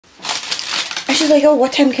And she's like, oh,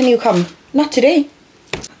 what time can you come? Not today.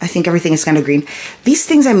 I think everything is kind of green. These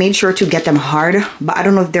things, I made sure to get them hard, but I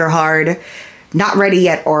don't know if they're hard, not ready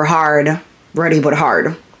yet, or hard, ready but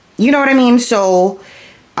hard. You know what I mean? So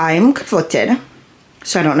I'm conflicted.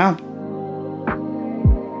 So I don't know.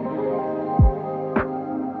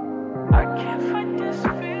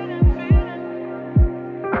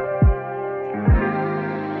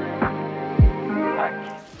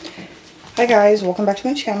 Hi guys, welcome back to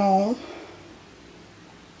my channel.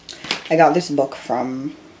 I got this book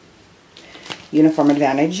from Uniform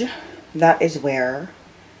Advantage. That is where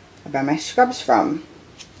I buy my scrubs from.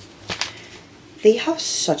 They have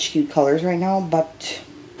such cute colors right now, but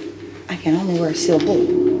I can only wear seal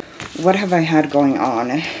blue. What have I had going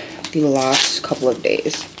on the last couple of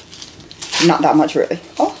days? Not that much really.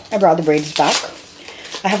 Oh, I brought the braids back.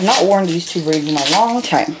 I have not worn these two braids in a long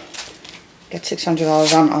time. Get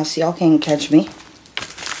 $600 on Aussie. Y'all can't catch me.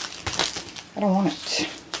 I don't want it.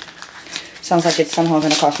 Sounds like it's somehow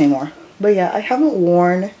going to cost me more. But yeah, I haven't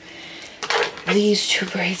worn these two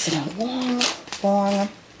braids in a long, long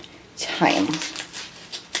time.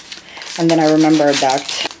 And then I remembered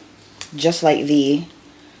that just like the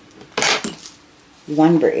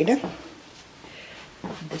one braid,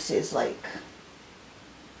 this is like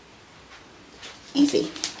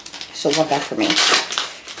easy. So love that for me.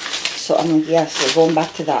 So I'm like, yes, we're going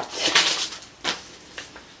back to that.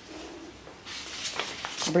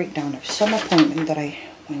 Breakdown of some appointment that I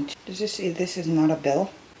went to. Does this say this is not a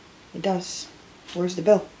bill? It does. Where's the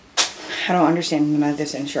bill? I don't understand none of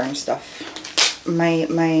this insurance stuff.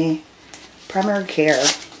 My primary care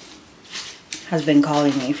has been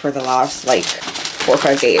calling me for the last like 4 or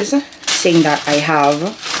 5 days, saying that I have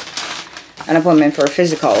an appointment for a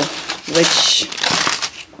physical, which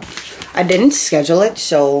I didn't schedule it,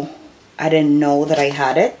 so I didn't know that I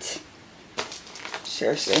had it.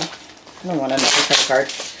 Seriously, I don't want another credit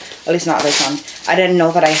card. At least not this one. I didn't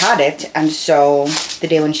know that I had it, and so the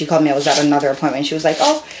day when she called me, I was at another appointment. She was like,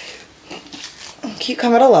 oh, can you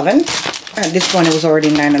come at 11? At this point, it was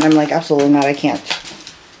already 9, and I'm like, absolutely not, I can't.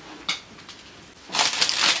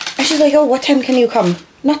 And she's like, oh, what time can you come?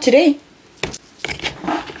 Not today.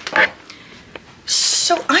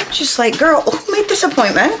 So I'm just like, girl, who made this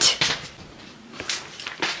appointment?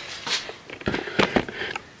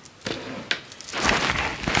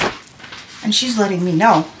 And she's letting me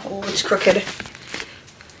know. Oh, it's crooked.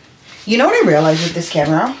 You know what I realized with this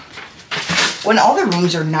camera? When all the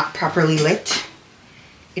rooms are not properly lit,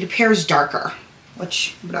 it appears darker.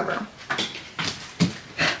 Which, whatever.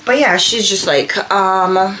 But yeah, she's just like,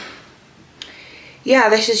 yeah,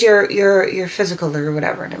 this is your physical or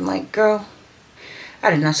whatever. And I'm like, girl, I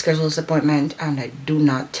did not schedule this appointment, and I do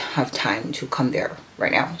not have time to come there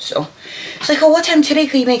right now. So it's like, oh, what time today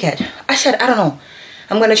could you make it? I said, I don't know.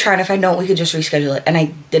 I'm going to try, and if I don't, we could just reschedule it. And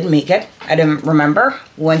I didn't make it. I didn't remember.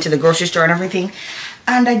 Went to the grocery store and everything.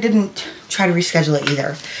 And I didn't try to reschedule it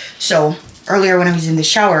either. So earlier when I was in the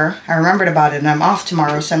shower, I remembered about it, and I'm off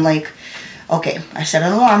tomorrow. So I'm like, okay, I set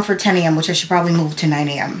an alarm for 10 a.m., which I should probably move to 9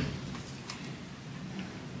 a.m.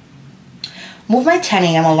 Move my 10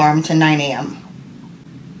 a.m. alarm to 9 a.m.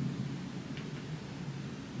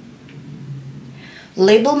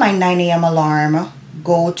 Label my 9 a.m. alarm,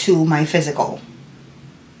 go to my physical.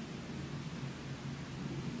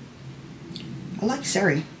 I like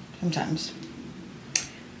Siri sometimes.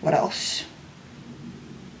 What else?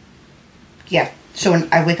 Yeah, so when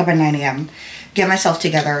I wake up at 9 a.m., get myself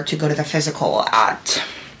together to go to the physical at...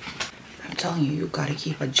 I'm telling you, you gotta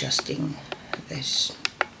keep adjusting this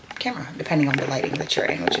camera depending on the lighting that you're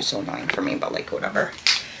in, which is so annoying for me, but like whatever.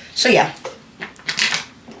 So yeah.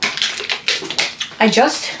 Right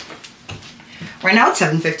now it's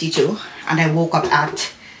 7:52 and I woke up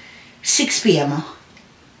at 6 p.m.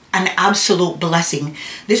 An absolute blessing.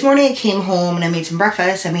 This morning I came home and I made some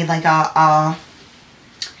breakfast. I made like a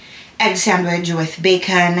egg sandwich with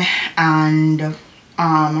bacon, and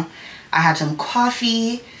I had some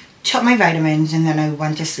coffee, took my vitamins, and then I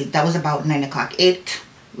went to sleep. That was about 9 o'clock, late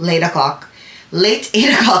 8 o'clock,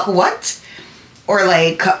 what? Or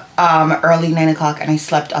like early 9 o'clock, and I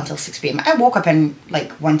slept until 6 p.m. I woke up and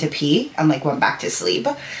like went to pee and like went back to sleep.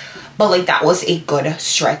 But like that was a good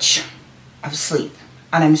stretch of sleep.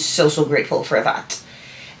 And I'm so, so grateful for that.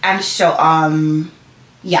 And so,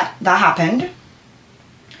 yeah, that happened.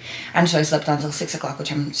 And so I slept until 6 o'clock,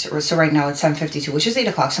 which so right now it's 7:52, which is 8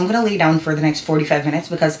 o'clock. So I'm going to lay down for the next 45 minutes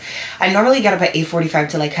because I normally get up at 8:45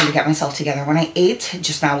 to like kind of get myself together. When I ate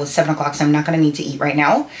just now, it was 7 o'clock, so I'm not going to need to eat right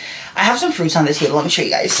now. I have some fruits on the table. Let me show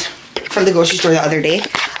you guys. From the grocery store the other day.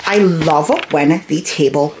 I love when the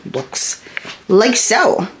table looks like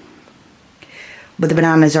so. but the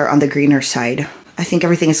bananas are on the greener side. I think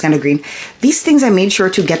everything is kind of green. These things, I made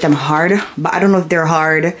sure to get them hard, but I don't know if they're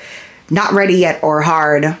hard, not ready yet, or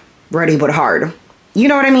hard, ready but hard. You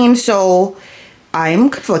know what I mean? So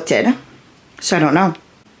I'm conflicted. So I don't know.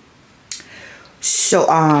 So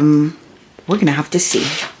we're gonna have to see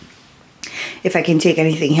if I can take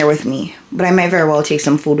anything here with me. But I might very well take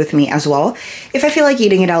some food with me as well. If I feel like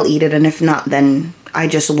eating it, I'll eat it, and if not, then I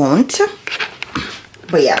just won't.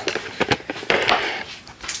 But yeah,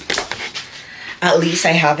 at least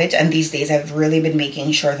I have it. And these days I've really been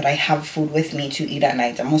making sure that I have food with me to eat at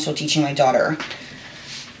night. I'm also teaching my daughter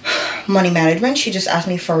money management. She just asked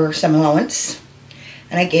me for some allowance,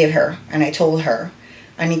 and I gave her, and I told her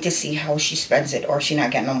I need to see how she spends it, or she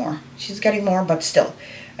not getting no more. She's getting more, but still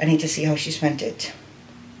I need to see how she spent it.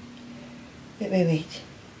 Wait.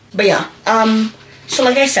 But yeah, so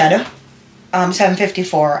like I said,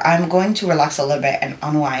 7:54, I'm going to relax a little bit and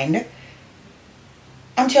unwind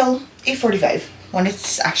until 8:45, when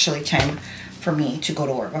it's actually time for me to go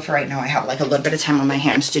to work. But for right now, I have like a little bit of time on my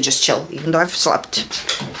hands to just chill, even though I've slept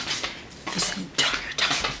this entire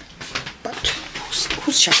time. But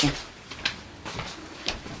who's checking?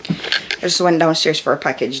 I just went downstairs for a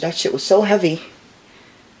package. That shit was so heavy,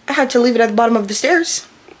 I had to leave it at the bottom of the stairs.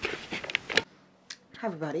 Hi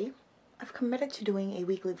everybody. I've committed to doing a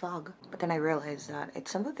weekly vlog, but then I realized that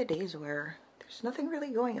it's some of the days where there's nothing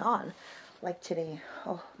really going on. Like today.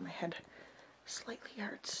 Oh, my head slightly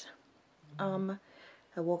hurts. I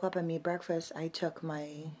woke up and made breakfast. I took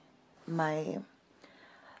my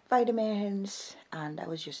vitamins, and I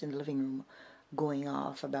was just in the living room going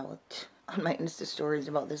off about on my Insta stories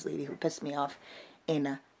about this lady who pissed me off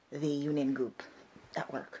in the union group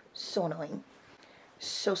at work. So annoying.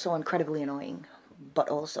 So incredibly annoying. But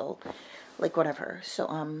also, like, whatever. So,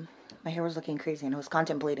 my hair was looking crazy, and I was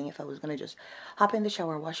contemplating if I was going to just hop in the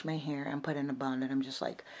shower, wash my hair, and put in a bun. And I'm just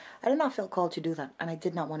like, I did not feel called to do that, and I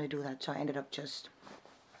did not want to do that. So I ended up just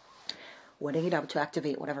wetting it up to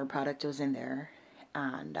activate whatever product was in there,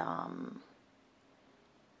 and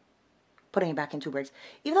putting it back in 2 breaks.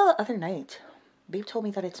 Even though the other night, Babe told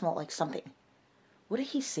me that it smelled like something. What did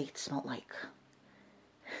he say it smelled like?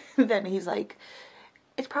 Then he's like,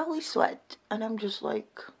 it's probably sweat. And I'm just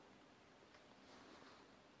like,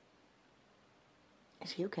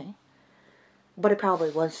 is he okay? But it probably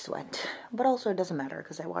was sweat. But also it doesn't matter,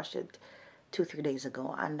 because I washed it 2-3 days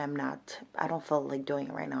ago, and I don't feel like doing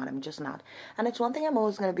it right now, and I'm just not. And it's one thing I'm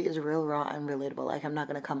always going to be is real, raw, and relatable. Like, I'm not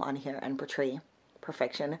going to come on here and portray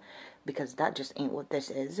perfection, because that just ain't what this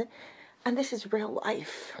is. And this is real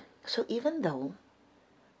life. So even though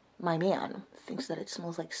my man thinks that it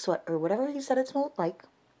smells like sweat, or whatever he said it smelled like,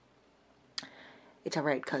 it's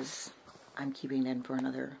alright, because I'm keeping it in for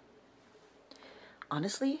another,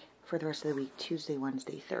 honestly, for the rest of the week, Tuesday,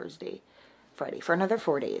 Wednesday, Thursday, Friday, for another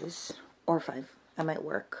 4 days, or 5, I might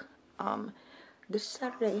work. This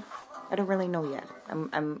Saturday, I don't really know yet.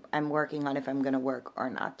 I'm working on if I'm gonna work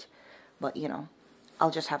or not, but you know,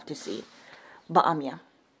 I'll just have to see. But yeah,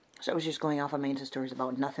 so I was just going off on my Insta stories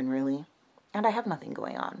about nothing really, and I have nothing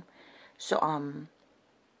going on. So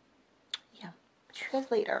yeah, see you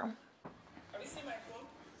guys later.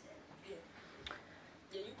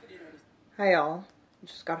 Hi y'all,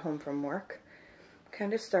 just got home from work.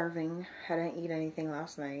 Kind of starving. Hadn't eaten anything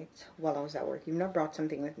last night while I was at work. Even though I brought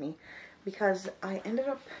something with me, because I ended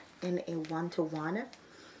up in a 1-to-1,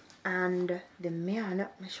 and the man,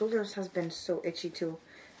 my shoulders has been so itchy too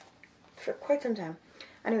for quite some time.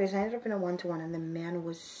 Anyways, I ended up in a 1-to-1, and the man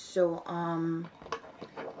was so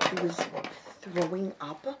he was throwing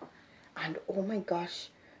up, and oh my gosh,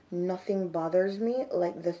 nothing bothers me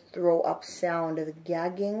like the throw up sound. The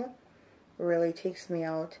gagging really takes me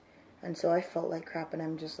out, and so I felt like crap, and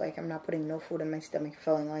I'm just like, I'm not putting no food in my stomach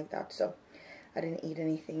feeling like that. So I didn't eat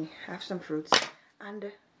anything. Have some fruits,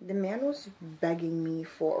 and the man was begging me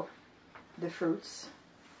for the fruits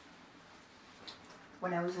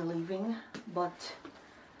when I was leaving, but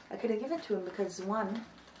I could have given it to him, because one,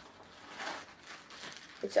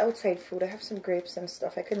 it's outside food. I have some grapes and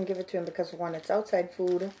stuff. I couldn't give it to him because one, it's outside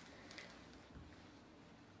food,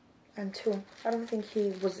 and two, I don't think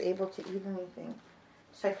he was able to eat anything,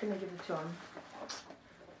 so I couldn't give it to him.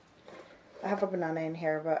 I have a banana in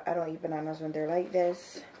here, but I don't eat bananas when they're like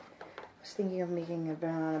this. I was thinking of making a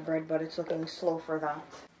banana bread, but it's looking slow for that.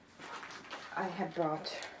 I had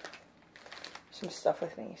brought some stuff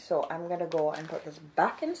with me, so I'm gonna go and put this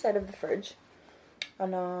back inside of the fridge.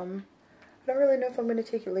 And I don't really know if I'm gonna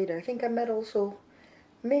take it later. I think I might also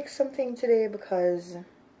make something today, because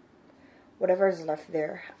whatever is left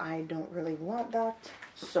there, I don't really want that,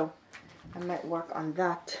 so I might work on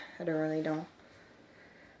that. I don't really know.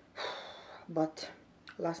 but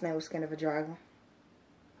last night was kind of a drag.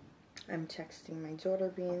 I'm texting my daughter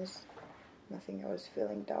Beans. Nothing. I was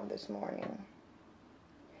feeling down this morning.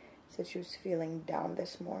 Said she was feeling down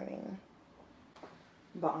this morning.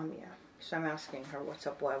 But yeah. So I'm asking her what's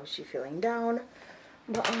up, why was she feeling down.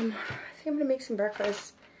 But I think I'm gonna make some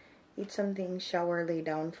breakfast, eat something, shower, lay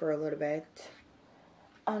down for a little bit.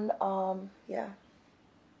 And yeah,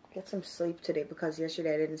 get some sleep today because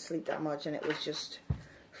yesterday I didn't sleep that much and it was just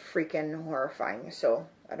freaking horrifying. So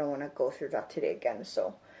I don't want to go through that today again.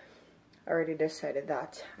 So I already decided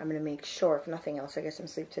that I'm going to make sure, if nothing else, I get some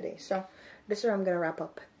sleep today. So this is where I'm going to wrap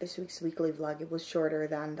up this week's weekly vlog. It was shorter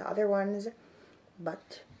than the other ones,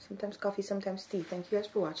 but sometimes coffee, sometimes tea. Thank you guys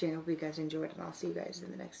for watching. I hope you guys enjoyed, and I'll see you guys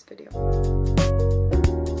in the next video.